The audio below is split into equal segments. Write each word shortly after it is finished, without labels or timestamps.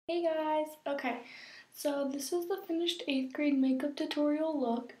Hey guys! Okay, so this is the finished 8th grade makeup tutorial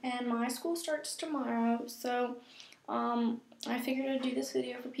look, and my school starts tomorrow, so I figured I'd do this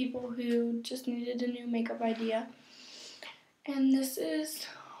video for people who just needed a new makeup idea. And this is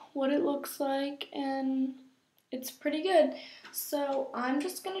what it looks like, and it's pretty good. So I'm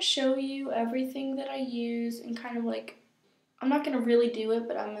just going to show you everything that I use and kind of like, I'm not going to really do it,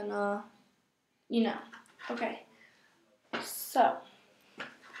 but I'm going to, Okay, so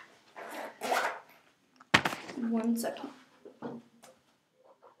 1 second.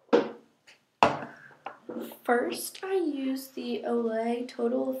 First, I use the Olay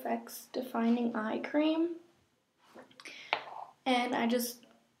Total Effects Defining Eye Cream, and I just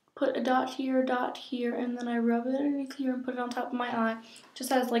put a dot here, and then I rub it underneath here and put it on top of my eye,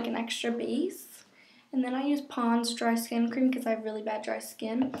 just as like an extra base. And then I use Pond's Dry Skin Cream because I have really bad dry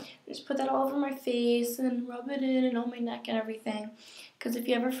skin. Just put that all over my face and rub it in and on my neck and everything. Because if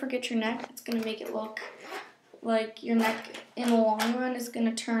you ever forget your neck, it's going to make it look like your neck in the long run is going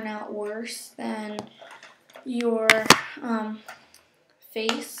to turn out worse than your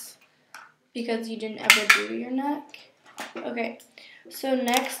face because you didn't ever do your neck. Okay, so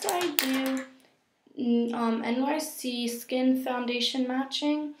next I do NYC Skin Foundation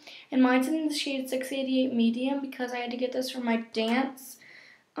Matching, and mine's in the shade 688 Medium because I had to get this for my dance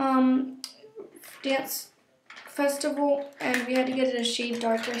festival, and we had to get it a shade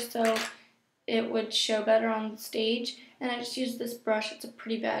darker so it would show better on stage. And I just used this brush. It's a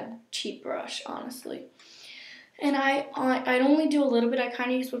pretty bad cheap brush, honestly. And I'd only do a little bit. I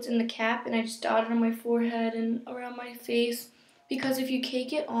kind of use what's in the cap, and I just dot it on my forehead and around my face. Because if you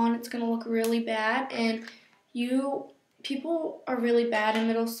cake it on, it's going to look really bad. And people are really bad in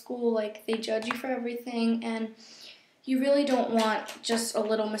middle school. Like, they judge you for everything. And you really don't want just a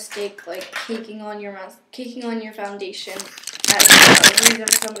little mistake like caking on your foundation as a reason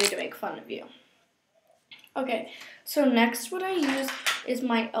for somebody to make fun of you. Okay, so next what I use is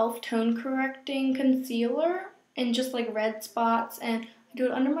my e.l.f. Tone Correcting Concealer in just like red spots, and I do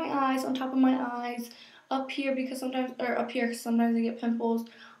it under my eyes, on top of my eyes, up here because sometimes I get pimples,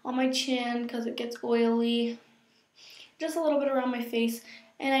 on my chin because it gets oily, just a little bit around my face,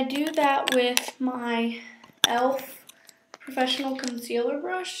 and I do that with my e.l.f. Professional Concealer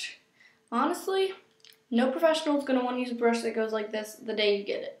Brush. Honestly, no professional is going to want to use a brush that goes like this the day you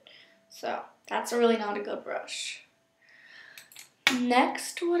get it, so that's really not a good brush.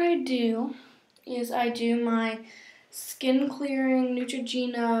 Next, what I do is I do my Skin Clearing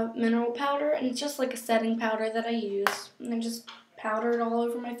Neutrogena Mineral Powder, and it's just like a setting powder that I use. And I just powder it all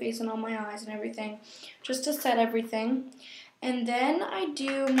over my face and on my eyes and everything, just to set everything. And then I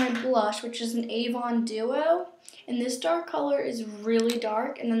do my blush, which is an Avon Duo, and this dark color is really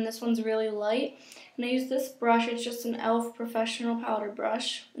dark, and then this one's really light. And I use this brush. It's just an e.l.f. Professional Powder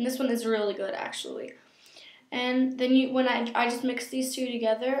Brush, and this one is really good, actually. And then when I just mix these two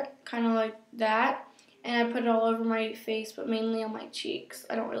together, kind of like that, and I put it all over my face, but mainly on my cheeks.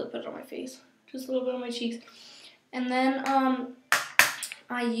 I don't really put it on my face, just a little bit on my cheeks. And then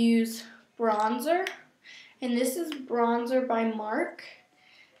I use bronzer, and this is bronzer by Mark,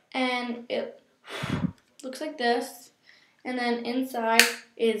 and it looks like this. And then inside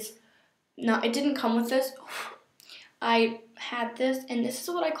is it didn't come with this. I had this, and this is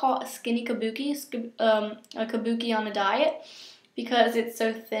what I call a skinny kabuki, a kabuki on a diet, because it's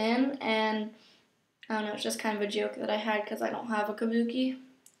so thin, and I don't know, it's just kind of a joke that I had because I don't have a kabuki.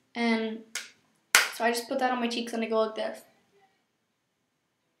 And so I just put that on my cheeks and I go like this.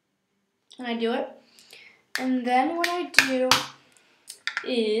 And I do it. And then what I do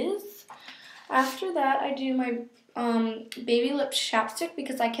is, after that, I do my Baby Lips chapstick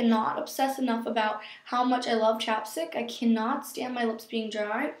because I cannot obsess enough about how much I love chapstick. I cannot stand my lips being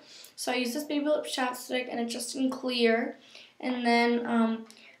dry. So I use this Baby Lips chapstick, and it's just in clear. And then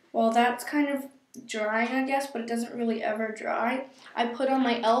while that's kind of drying, I guess, but it doesn't really ever dry, I put on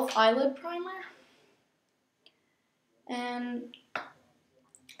my e.l.f. eyelid primer. And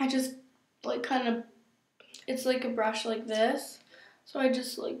I just like it's like a brush like this. So I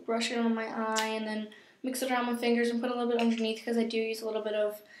just like brush it on my eye and then mix it around my fingers and put a little bit underneath because I do use a little bit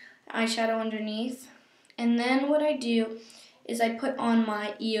of eyeshadow underneath. And then what I do is I put on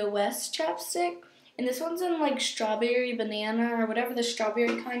my EOS chapstick. And this one's in like strawberry banana or whatever the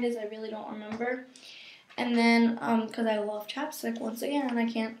strawberry kind is. I really don't remember. And then, because I love chapstick, once again, I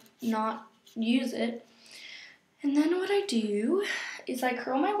can't not use it. And then what I do is I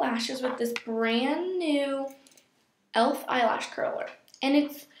curl my lashes with this brand new e.l.f. eyelash curler. And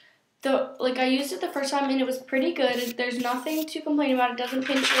it's I used it the first time and it was pretty good. There's nothing to complain about. It doesn't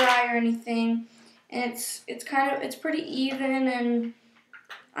pinch your eye or anything. And it's pretty even, and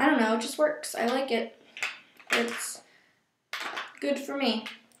I don't know, it just works. I like it. It's good for me.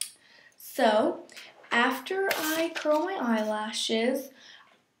 So, after I curl my eyelashes,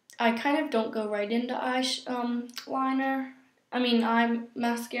 I kind of don't go right into eye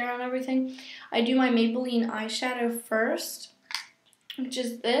mascara and everything. I do my Maybelline eyeshadow first, which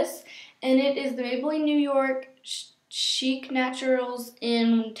is this, and it is the Maybelline New York Chic Naturals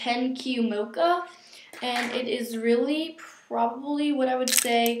in 10Q Mocha, and it is really probably what I would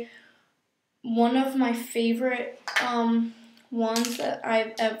say one of my favorite ones that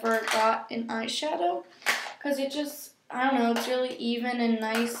I've ever got in eyeshadow, because it just, I don't know, it's really even and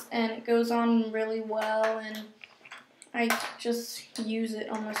nice, and it goes on really well, and I just use it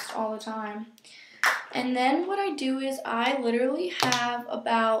almost all the time. And then what I do is I literally have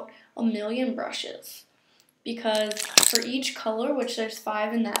about 1,000,000 brushes, because for each color, which there's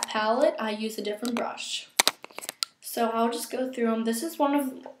 5 in that palette, I use a different brush. So I'll just go through them. This is one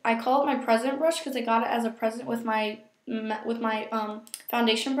of, I call it my present brush because I got it as a present with my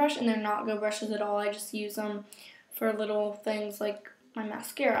foundation brush, and they're not Go brushes at all. I just use them for little things like my my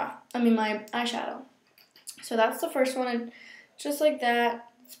eyeshadow. So that's the first one, and just like that,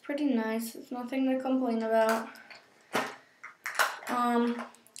 it's pretty nice. It's nothing to complain about.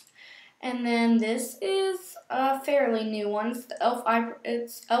 And then this is a fairly new one. It's the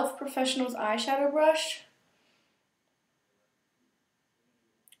e.l.f. Professionals eyeshadow brush.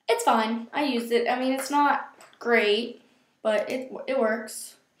 It's fine. I used it. I mean, it's not great, but it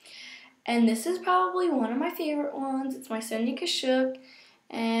works. And this is probably one of my favorite ones. It's my Sonia Kashuk,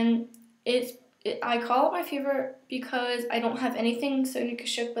 and I call it my favorite because I don't have anything Sonia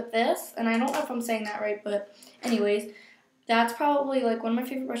Kashuk but this, and I don't know if I'm saying that right, but anyways, that's probably like one of my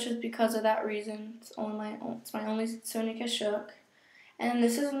favorite brushes because of that reason. It's my only Sonia Kashuk. And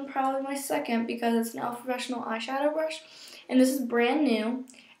this is probably my second because it's an e.l.f. Professional eyeshadow brush, and this is brand new,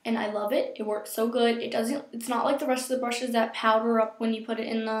 and I love it. It works so good. It's not like the rest of the brushes that powder up when you put it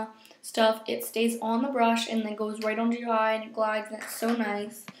in the stuff. It stays on the brush and then goes right onto your eye, and it glides, and it's so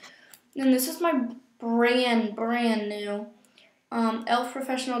nice. And this is my brand new e.l.f.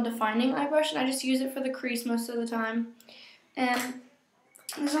 Professional Defining Eye Brush, and I just use it for the crease most of the time. And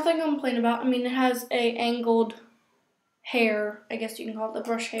there's nothing to complain about. I mean, it has a angled hair, I guess you can call it, the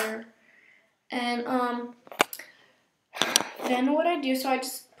brush hair. And then what I do, so I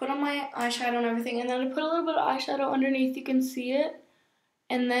just put on my eyeshadow and everything, and then I put a little bit of eyeshadow underneath, you can see it.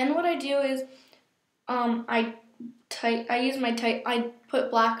 And then what I do is I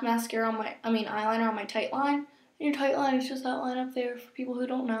put black mascara on eyeliner on my tight line. And your tight line is just that line up there for people who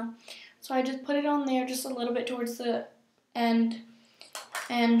don't know. So I just put it on there just a little bit towards the end.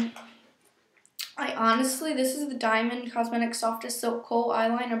 And I honestly, this is the Diamond Cosmetics Softest Silk Kohl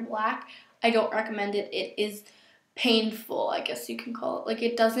Eyeliner Black. I don't recommend it. It is painful, I guess you can call it. Like,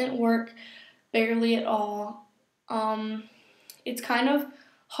 it doesn't work barely at all. It's kind of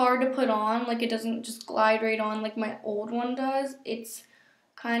hard to put on. Like, it doesn't just glide right on like my old one does. It's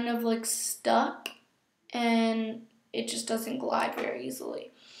kind of like stuck, and it just doesn't glide very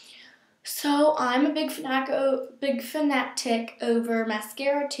easily. So I'm a big fanatic over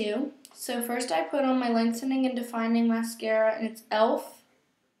mascara too. So first I put on my Lengthening and Defining Mascara, and it's e.l.f.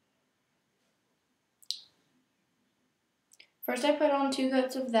 First I put on 2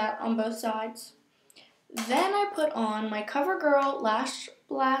 coats of that on both sides. Then I put on my CoverGirl Lash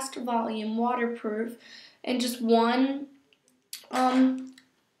Blast Volume Waterproof, and just one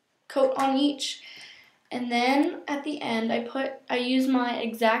coat on each. And then at the end I use my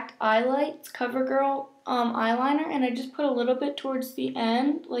Exact Eyelights CoverGirl eyeliner, and I just put a little bit towards the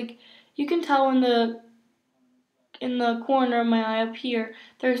end. Like, you can tell in the corner of my eye up here,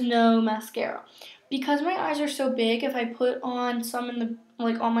 there's no mascara. Because my eyes are so big, if I put on some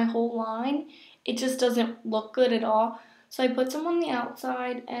on my whole line, it just doesn't look good at all. So I put some on the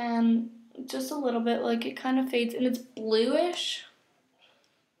outside, and just a little bit, like, it kind of fades, and it's bluish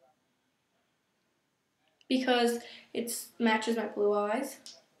because it matches my blue eyes.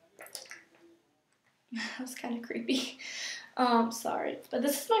 That was kind of creepy. Sorry, but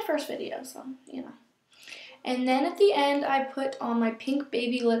this is my first video, so, you know. And then at the end, I put on my Pink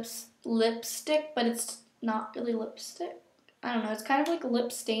Baby Lips lipstick, but it's not really lipstick. I don't know, it's kind of like a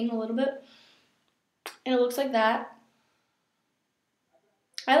lip stain a little bit. And it looks like that.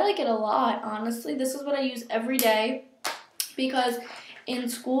 I like it a lot, honestly. This is what I use every day because in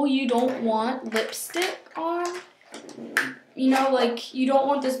school you don't want lipstick on. You know, like, you don't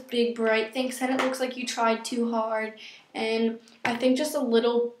want this big bright thing, because then it looks like you tried too hard. And I think just a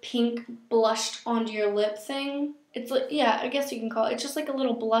little pink blushed onto your lip thing. It's like, yeah, I guess you can call it. It's just like a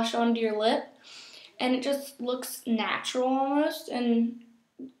little blush onto your lip. And it just looks natural almost. And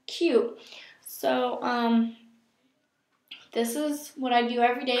cute. So, this is what I do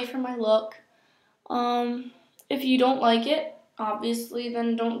every day for my look. If you don't like it, obviously,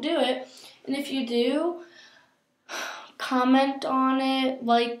 then don't do it. And if you do, comment on it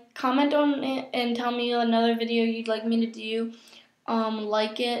and tell me another video you'd like me to do.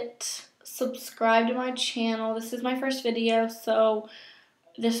 Like it, subscribe to my channel. This is my first video, so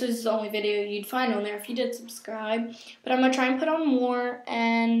this is the only video you'd find on there if you did subscribe. But I'm going to try and put on more,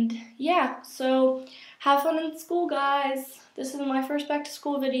 and yeah, so have fun in school, guys. This is my first back to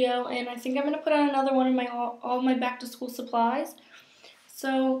school video, and I think I'm going to put on another one of all my back to school supplies.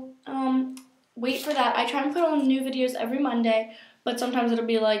 So, wait for that. I try and put on new videos every Monday, but sometimes it'll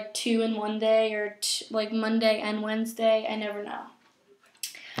be like 2 in one day, or like Monday and Wednesday. I never know.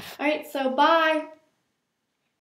 Alright, so bye.